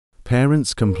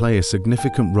Parents can play a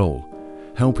significant role,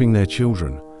 helping their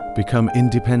children become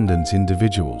independent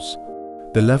individuals.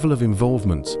 The level of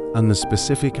involvement and the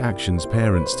specific actions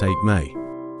parents take may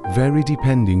vary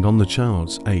depending on the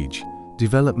child's age,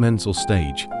 developmental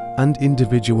stage, and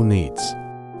individual needs.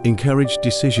 Encourage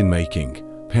decision-making.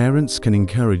 Parents can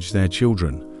encourage their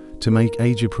children to make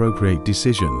age-appropriate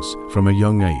decisions from a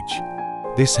young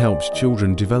age. This helps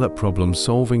children develop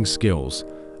problem-solving skills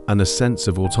and a sense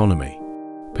of autonomy.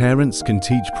 Parents can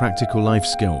teach practical life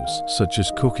skills such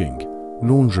as cooking,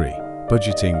 laundry,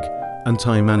 budgeting, and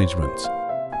time management.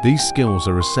 These skills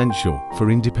are essential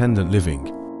for independent living.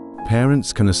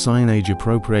 Parents can assign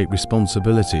age-appropriate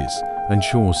responsibilities and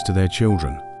chores to their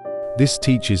children. This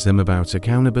teaches them about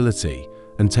accountability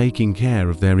and taking care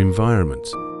of their environment.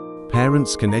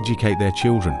 Parents can educate their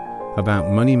children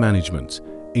about money management,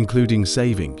 including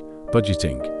saving,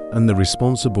 budgeting, and the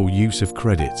responsible use of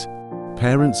credit.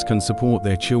 Parents can support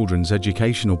their children's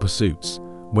educational pursuits,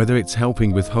 whether it's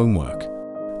helping with homework,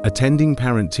 attending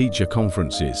parent-teacher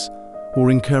conferences, or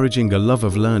encouraging a love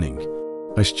of learning.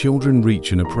 As children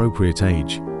reach an appropriate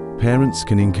age, parents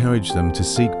can encourage them to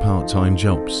seek part-time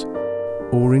jobs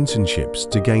or internships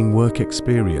to gain work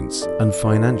experience and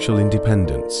financial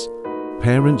independence.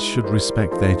 Parents should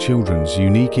respect their children's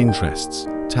unique interests,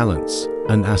 talents,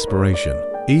 and aspiration,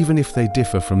 even if they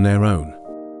differ from their own.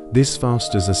 This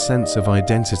fosters a sense of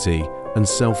identity and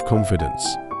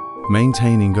self-confidence.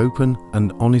 Maintaining open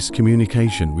and honest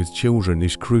communication with children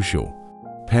is crucial.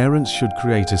 Parents should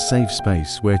create a safe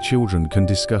space where children can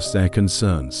discuss their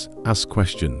concerns, ask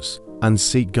questions, and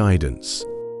seek guidance.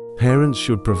 Parents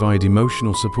should provide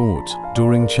emotional support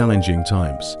during challenging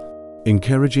times.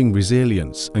 Encouraging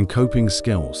resilience and coping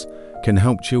skills can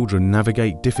help children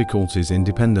navigate difficulties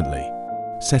independently.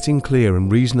 Setting clear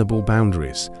and reasonable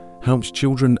boundaries helps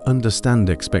children understand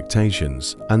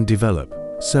expectations and develop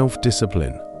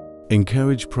self-discipline.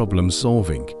 Encourage problem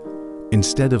solving.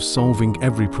 Instead of solving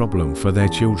every problem for their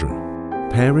children,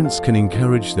 parents can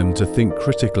encourage them to think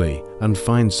critically and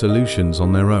find solutions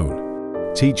on their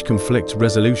own. Teach conflict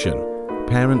resolution.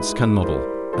 Parents can model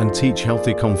and teach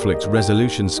healthy conflict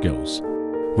resolution skills,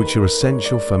 which are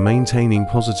essential for maintaining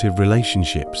positive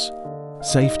relationships,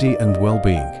 safety, and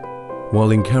well-being.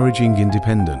 While encouraging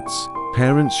independence,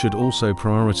 parents should also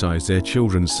prioritize their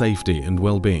children's safety and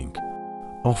well-being,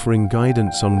 offering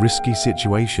guidance on risky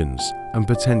situations and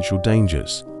potential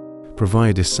dangers.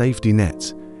 Provide a safety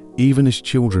net. Even as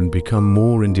children become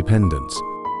more independent,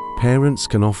 parents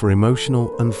can offer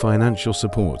emotional and financial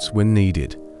support when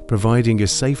needed, providing a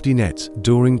safety net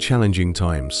during challenging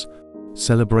times.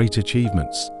 Celebrate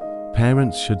achievements.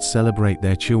 Parents should celebrate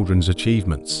their children's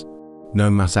achievements, no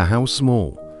matter how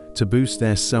small, to boost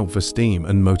their self-esteem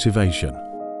and motivation.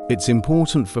 It's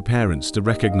important for parents to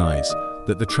recognize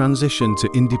that the transition to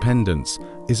independence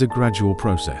is a gradual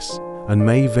process and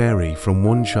may vary from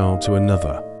one child to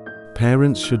another.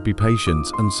 Parents should be patient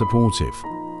and supportive,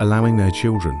 allowing their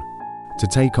children to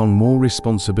take on more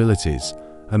responsibilities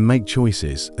and make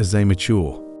choices as they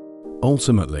mature.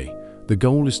 Ultimately, the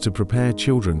goal is to prepare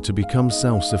children to become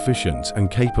self-sufficient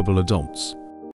and capable adults.